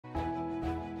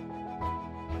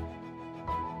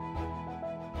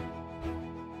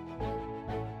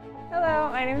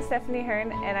My name is Stephanie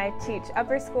Hearn, and I teach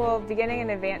upper school beginning and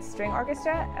advanced string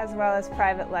orchestra, as well as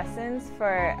private lessons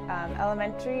for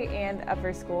elementary and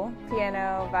upper school,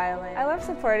 piano, violin. I love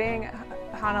supporting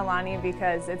Hanalani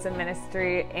because it's a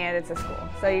ministry and it's a school.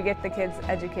 So you get the kids'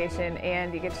 education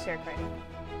and you get to share credit.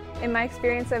 In my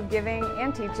experience of giving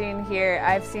and teaching here,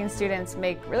 I've seen students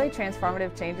make really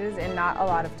transformative changes in not a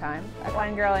lot of time.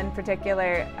 One girl in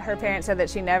particular, her parents said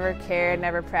that she never cared,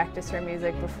 never practiced her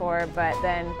music before, but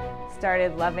then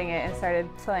started loving it and started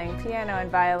playing piano and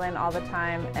violin all the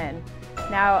time. And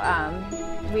now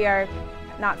we are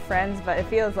not friends, but it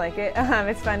feels like it.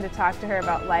 It's fun to talk to her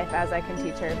about life as I can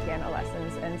teach her piano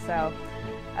lessons. And so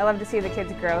I love to see the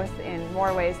kids' growth in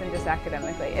more ways than just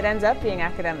academically. It ends up being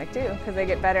academic too, because they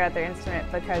get better at their instrument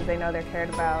because they know they're cared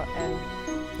about,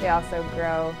 and they also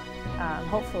grow,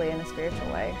 hopefully, in a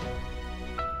spiritual way.